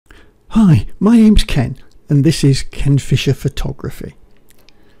Hi, my name's Ken and this is Ken Fisher Photography.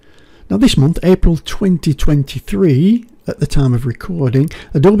 Now this month, April 2023, at the time of recording,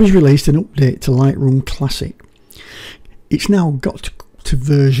 Adobe's released an update to Lightroom Classic. It's now got to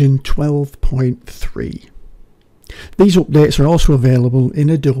version 12.3. These updates are also available in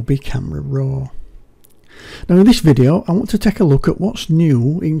Adobe Camera Raw. Now in this video I want to take a look at what's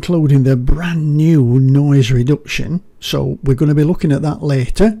new, including the brand new noise reduction. So we're going to be looking at that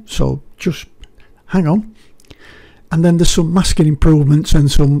later, so just hang on. And then there's some masking improvements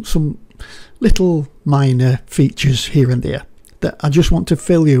and some little minor features here and there that I just want to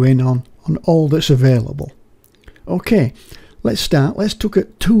fill you in on all that's available. Okay, let's start. Let's look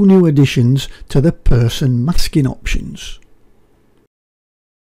at two new additions to the person masking options.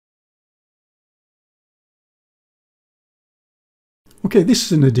 Okay, this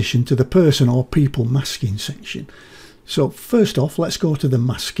is an addition to the person or people masking section. So first off, let's go to the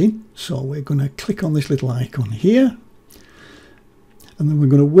masking. So we're going to click on this little icon here. And then we're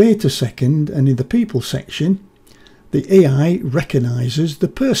going to wait a second, and in the people section, the AI recognises the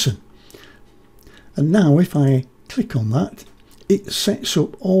person. And now if I click on that, it sets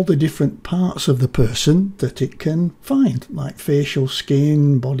up all the different parts of the person that it can find, like facial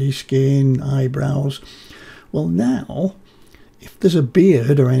skin, body skin, eyebrows. Well, now, if there's a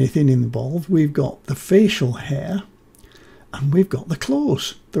beard or anything involved, we've got the facial hair and we've got the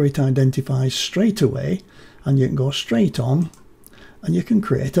clothes that it identifies straight away, and you can go straight on and you can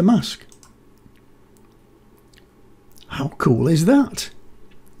create a mask. How cool is that?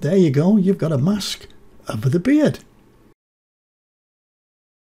 There you go, you've got a mask over the beard.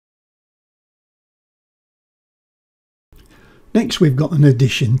 Next we've got an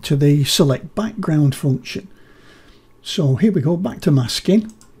addition to the select background function. So here we go, back to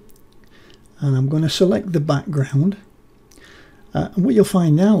masking, and I'm going to select the background. And what you'll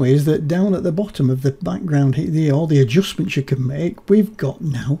find now is that down at the bottom of the background here, all the adjustments you can make, we've got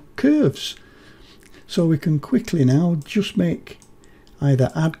now curves. So we can quickly now just make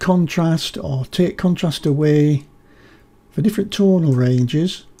either add contrast or take contrast away for different tonal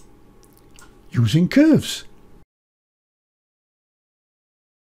ranges using curves.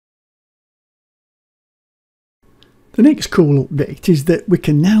 The next cool update is that we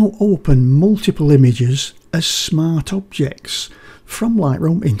can now open multiple images as smart objects from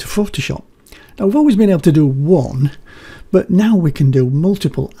Lightroom into Photoshop. Now we've always been able to do one, but now we can do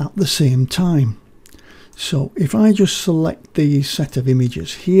multiple at the same time. So if I just select the set of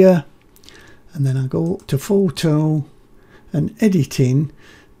images here, and then I go to Photo and Editing,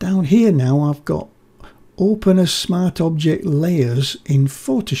 down here now I've got Open as Smart Object Layers in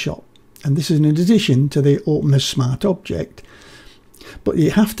Photoshop. And this is in addition to the Open as Smart Object, but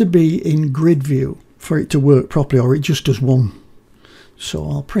you have to be in grid view for it to work properly, or it just does one. So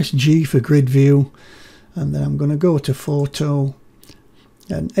I'll press G for grid view, and then I'm going to go to Photo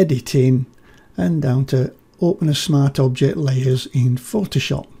and Editing and down to Open as Smart Object Layers in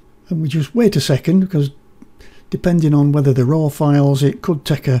Photoshop. And we just wait a second, because depending on whether they're raw files, it could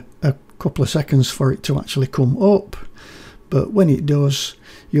take a couple of seconds for it to actually come up. But when it does,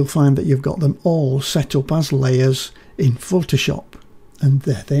 you'll find that you've got them all set up as layers in Photoshop. And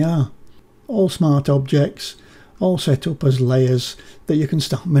there they are. All smart objects, all set up as layers that you can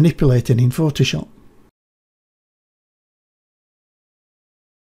start manipulating in Photoshop.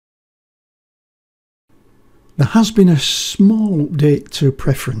 There has been a small update to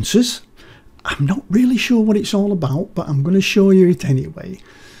preferences. I'm not really sure what it's all about, but I'm going to show you it anyway.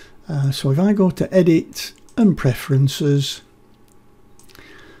 So if I go to Edit and Preferences,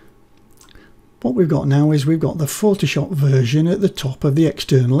 what we've got now is we've got the Photoshop version at the top of the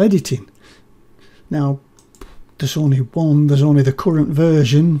external editing. Now there's only one, there's only the current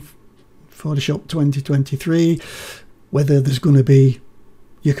version, Photoshop 2023. Whether there's going to be,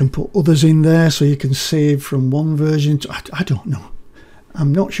 you can put others in there so you can save from one version to, I don't know.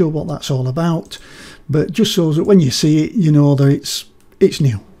 I'm not sure what that's all about, but just so that when you see it you know that it's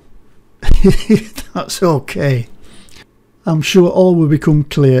new. That's okay. I'm sure all will become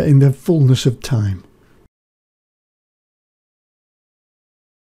clear in the fullness of time.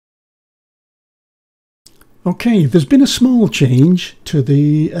 Okay, there's been a small change to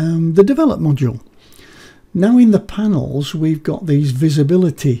the develop module. Now in the panels we've got these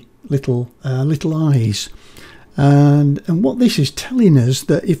visibility little eyes, and what this is telling us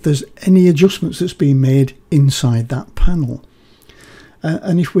that if there's any adjustments that's been made inside that panel,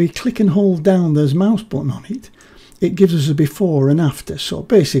 and if we click and hold down this mouse button on it, it gives us a before and after. So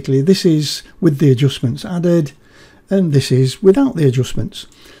basically this is with the adjustments added, and this is without the adjustments.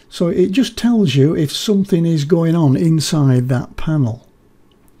 So it just tells you if something is going on inside that panel.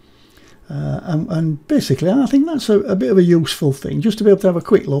 And basically I think that's a bit of a useful thing, just to be able to have a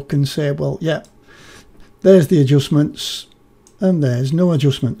quick look and say, well, yeah, there's the adjustments and there's no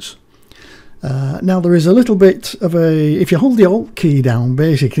adjustments. Now there is a little bit of a, if you hold the Alt key down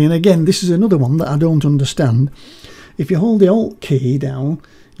basically, and again this is another one that I don't understand, if you hold the Alt key down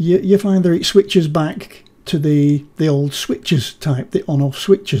you find that it switches back to the old switches type, the on-off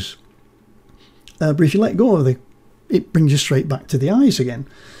switches, but if you let go of it brings you straight back to the eyes again.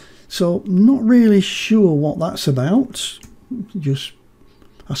 So not really sure what that's about, just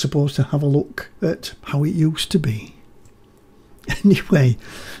I suppose to have a look at how it used to be. Anyway,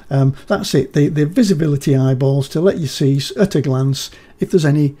 that's it, the visibility eyeballs to let you see at a glance if there's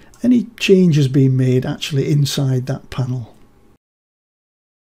any changes being made actually inside that panel.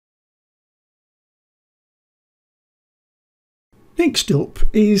 Next up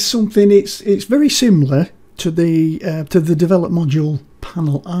is something, it's very similar to the develop module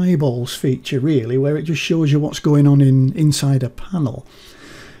panel eyeballs feature really, where it just shows you what's going on inside a panel.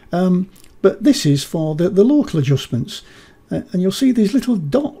 But this is for the local adjustments. And you'll see these little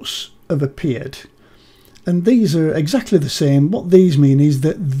dots have appeared, and these are exactly the same. What these mean is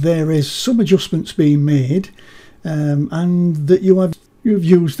that there is some adjustments being made, and that you've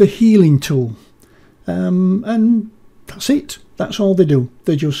used the healing tool, and that's it. That's all they do.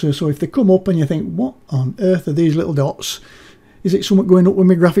 They just so if they come up and you think, what on earth are these little dots? Is it something going up with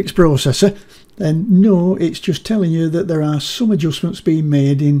my graphics processor? Then no, it's just telling you that there are some adjustments being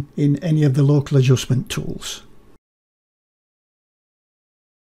made in any of the local adjustment tools.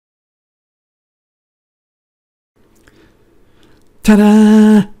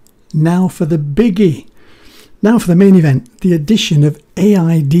 Ta-da! Now for the biggie. Now for the main event, the addition of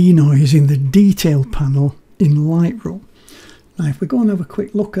AI denoise in the detail panel in Lightroom. Now if we go and have a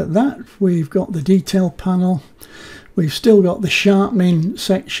quick look at that, we've got the detail panel, we've still got the sharpening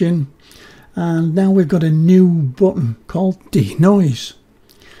section, and now we've got a new button called denoise.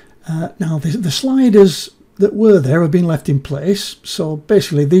 Now the sliders that were there have been left in place, so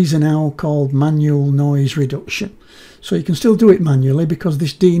basically these are now called manual noise reduction. So you can still do it manually, because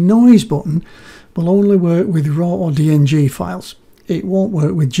this denoise button will only work with RAW or DNG files. It won't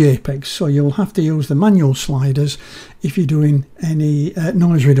work with JPEGs, so you'll have to use the manual sliders if you're doing any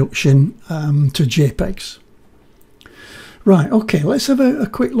noise reduction to JPEGs. Right, okay, let's have a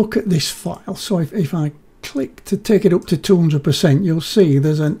quick look at this file. So if I click to take it up to 200%, you'll see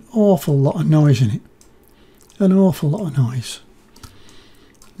there's an awful lot of noise in it. An awful lot of noise.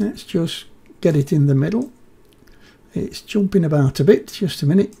 Let's just get it in the middle. It's jumping about a bit, just a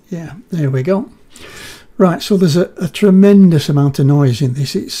minute. Yeah, there we go. Right, so there's a tremendous amount of noise in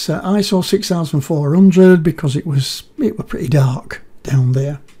this. It's ISO 6400 because it was pretty dark down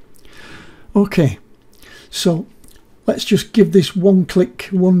there. Okay, so let's just give this one click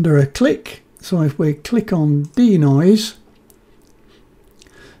wonder a click. So if we click on denoise,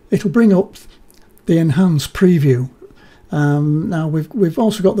 it'll bring up the enhanced preview. Now we've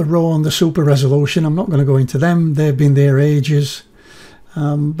also got the raw and the super resolution. I'm not going to go into them, they've been there ages.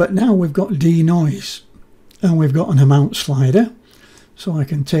 But now we've got denoise, and we've got an amount slider, so I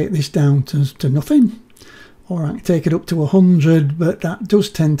can take this down to nothing, or I can take it up to 100, but that does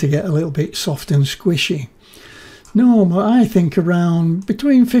tend to get a little bit soft and squishy. No, I think around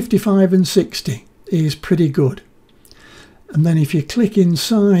between 55 and 60 is pretty good. And then if you click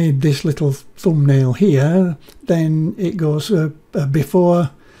inside this little thumbnail here, then it goes a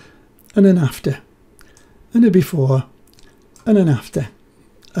before and an after, and a before and an after.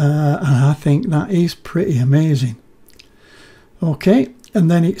 And I think that is pretty amazing. Okay,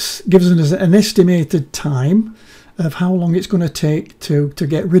 and then it gives us an estimated time of how long it's going to take to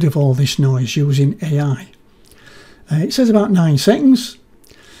get rid of all this noise using AI. It says about 9 seconds.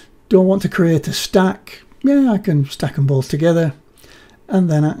 Don't want to create a stack. Yeah, I can stack them both together, and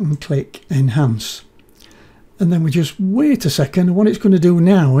then I can click enhance, and then we just wait a second. What it's going to do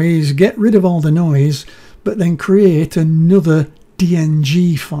now is get rid of all the noise, but then create another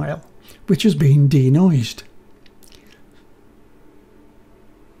DNG file which has been denoised.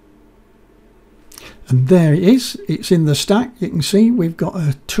 And there it is, it's in the stack. You can see we've got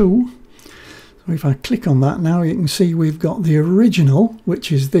a 2. So if I click on that now, you can see we've got the original,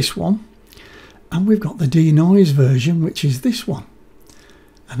 which is this one, and we've got the denoise version, which is this one.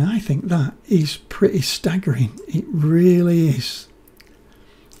 And I think that is pretty staggering. It really is.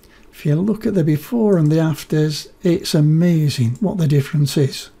 If you look at the before and the afters, it's amazing what the difference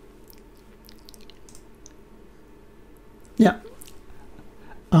is. Yeah,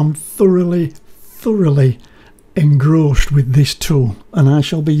 I'm thoroughly engrossed with this tool, and I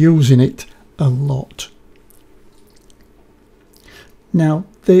shall be using it a lot. Now,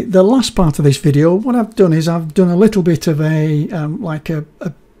 the last part of this video, what I've done is I've done a little bit of a like a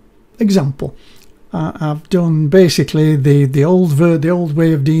example. I've done basically the old way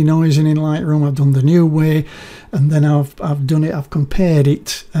of denoising in Lightroom. I've done the new way, and then I've compared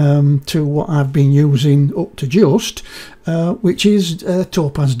it to what I've been using up to just, which is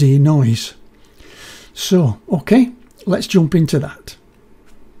Topaz denoise. So okay, let's jump into that.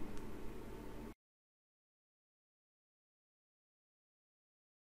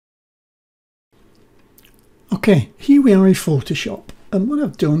 Okay, here we are in Photoshop, and what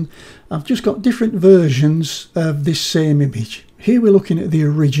I've done, I've just got different versions of this same image. Here we're looking at the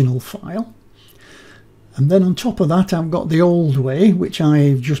original file, and then on top of that I've got the old way, which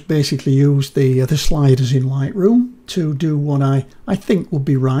I've just basically used the sliders in Lightroom to do what I think would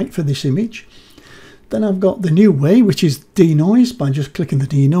be right for this image. Then I've got the new way, which is denoise by just clicking the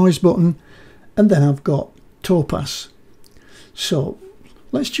denoise button, and then I've got Topaz. So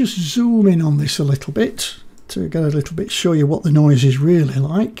let's just zoom in on this a little bit to get a little bit, show you what the noise is really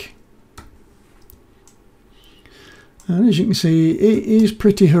like. And as you can see, it is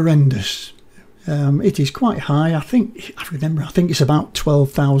pretty horrendous. It is quite high. I think it's about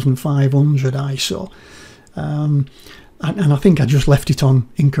 12,500 ISO, and I think I just left it on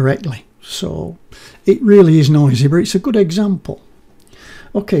incorrectly, so it really is noisy, but it's a good example.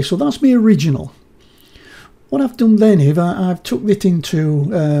 Okay, so that's my original. What I've done then is I've took it into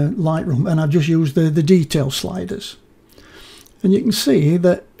Lightroom, and I've just used the detail sliders, and you can see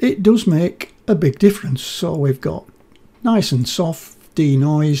that it does make a big difference. So we've got nice and soft,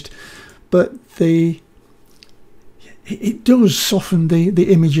 denoised, but it does soften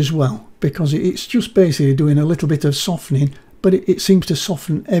the image as well, because it's just basically doing a little bit of softening, but it seems to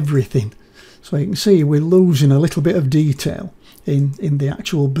soften everything. So you can see we're losing a little bit of detail in the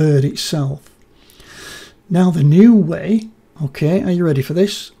actual bird itself. Now the new way, okay, are you ready for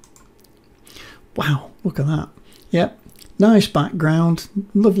this? Wow, look at that. Yep, nice background,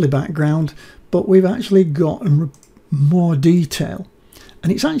 lovely background, but we've actually got more detail.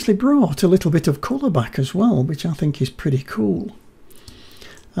 And it's actually brought a little bit of colour back as well, which I think is pretty cool.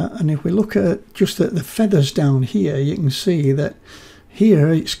 And if we look at just at the feathers down here, you can see that here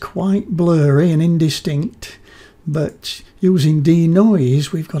it's quite blurry and indistinct. But using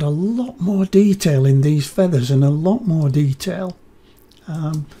denoise, we've got a lot more detail in these feathers, and a lot more detail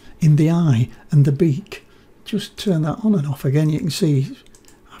in the eye and the beak. Just turn that on and off again, you can see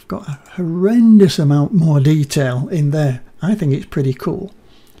I've got a horrendous amount more detail in there. I think it's pretty cool.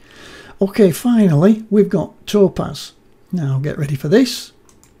 Okay, finally we've got Topaz. Now get ready for this.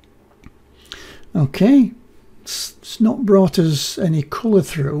 Okay, it's not brought us any colour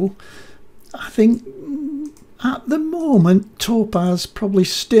through. I think at the moment Topaz probably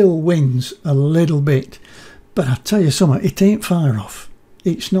still wins a little bit, but I tell you something, it ain't far off.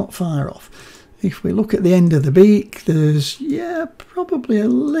 It's not far off. If we look at the end of the beak, there's probably a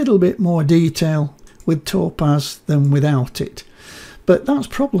little bit more detail with Topaz than without it, but that's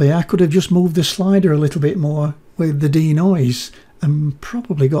probably, I could have just moved the slider a little bit more with the denoise and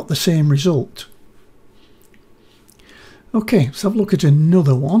probably got the same result. Okay, let's have a look at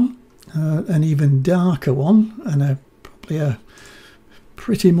another one. An even darker one, and probably a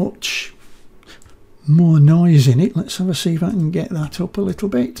pretty much more noise in it. Let's have a see if I can get that up a little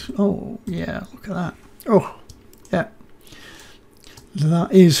bit. Oh yeah, look at that. Oh yeah,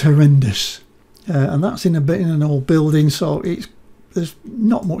 that is horrendous, and that's in an old building, so there's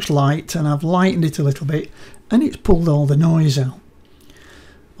not much light, and I've lightened it a little bit, and it's pulled all the noise out.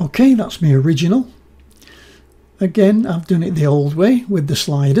 Okay, that's my original. Again, I've done it the old way with the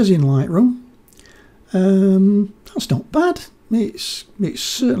sliders in Lightroom. That's not bad. It's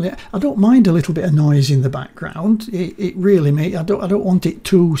certainly, I don't mind a little bit of noise in the background. It really makes, I don't want it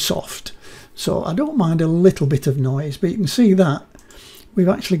too soft, so I don't mind a little bit of noise. But you can see that we've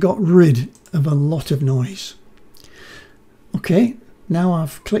actually got rid of a lot of noise. Okay, now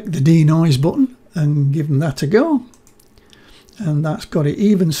I've clicked the denoise button and given that a go. And that's got it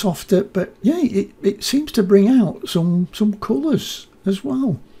even softer, but yeah, it seems to bring out some colours as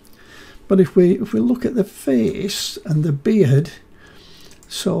well. But if we look at the face and the beard,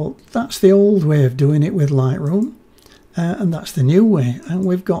 so that's the old way of doing it with Lightroom, and that's the new way, and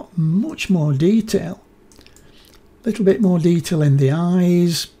we've got much more detail. A little bit more detail in the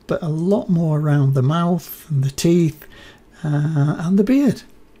eyes, but a lot more around the mouth and the teeth and the beard.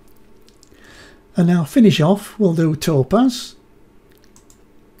 And now finish off, we'll do Topaz.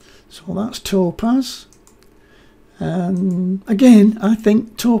 So that's Topaz, and again I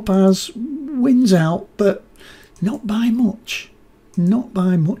think Topaz wins out, but not by much, not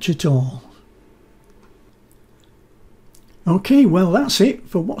by much at all. Okay, well that's it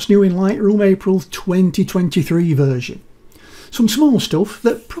for what's new in Lightroom April 2023 version. Some small stuff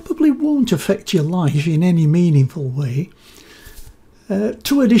that probably won't affect your life in any meaningful way.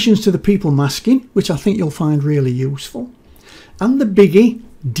 2 additions to the people masking, which I think you'll find really useful. And the biggie,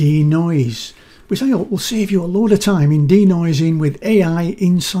 denoise, which I hope will save you a load of time in denoising with AI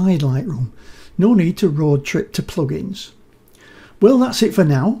inside Lightroom. No need to road trip to plugins. Well, that's it for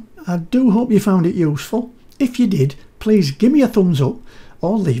now. I do hope you found it useful. If you did, please give me a thumbs up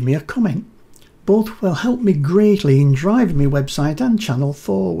or leave me a comment. Both will help me greatly in driving my website and channel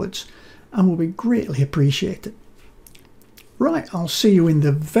forwards and will be greatly appreciated. Right, I'll see you in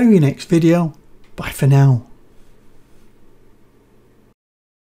the very next video. Bye for now.